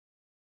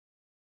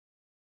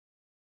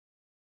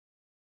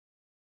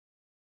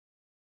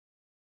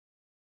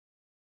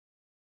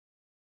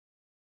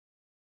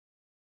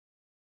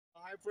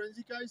My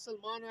friends, guy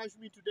Salman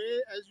Hashmi.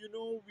 Today, as you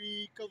know,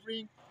 we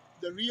covering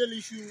the real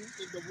issue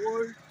in the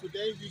world.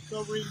 Today, we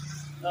covering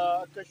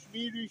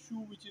Kashmir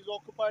issue, which is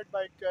occupied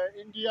by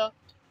India.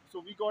 So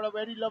we got a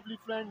very lovely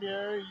friend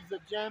here. He's a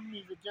gem.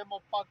 He's a gem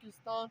of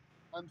Pakistan.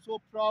 I'm so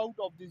proud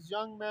of this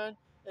young man,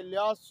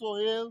 Elias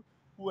Sohail,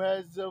 who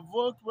has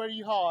worked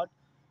very hard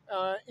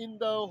in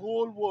the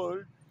whole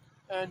world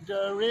and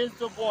raised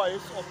the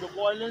voice of the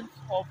violence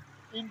of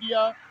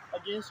India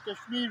against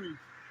Kashmiris.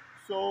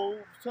 So,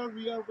 sir,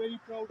 we are very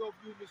proud of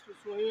you, Mr.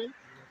 Sohail,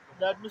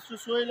 that Mr.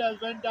 Sohail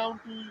has went down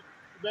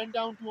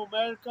to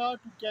America,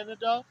 to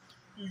Canada,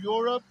 to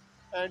Europe,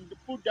 and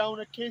put down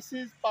a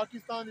cases.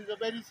 Pakistan is a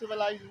very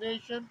civilized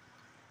nation,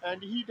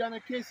 and he done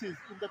a cases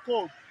in the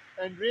court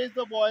and raised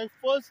the voice.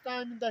 First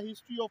time in the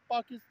history of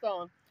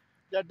Pakistan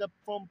that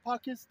from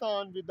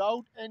Pakistan,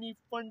 without any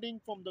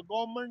funding from the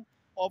government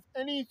of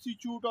any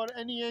institute or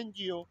any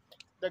NGO,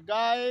 the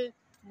guy,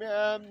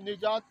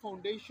 Nijaat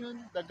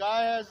Foundation, the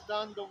guy has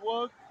done the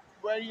work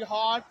very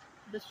hard.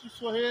 Mr.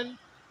 Sohail,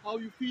 how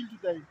you feel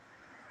today?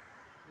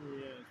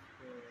 Yes,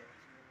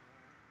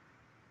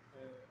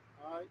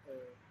 I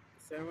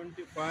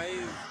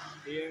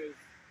 75 years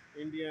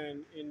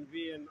Indian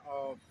invasion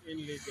of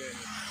illegal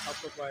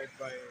occupied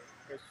by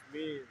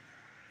Kashmir,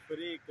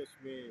 free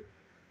Kashmir.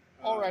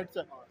 All Uh, right,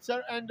 sir.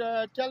 Sir, and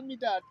tell me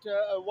that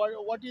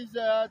what is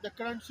the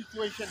current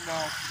situation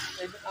now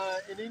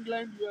in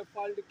England? You have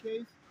filed a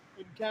case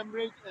in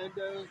Cambridge, and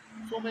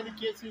so many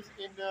cases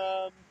in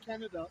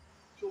Canada.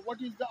 So,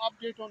 what is the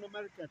update on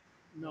America uh,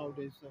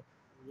 nowadays, sir?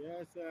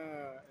 yes,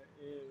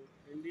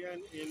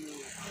 Indian in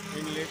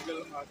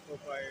illegal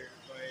occupied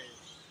by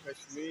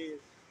Kashmir,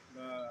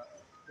 the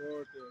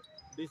court,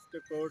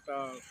 district court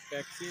of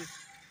Texas,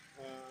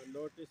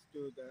 notice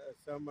to the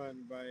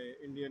summon by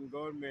Indian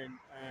government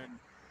and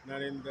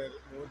Narendra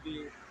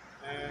Modi,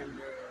 and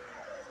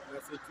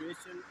the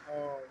situation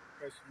of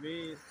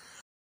Kashmir.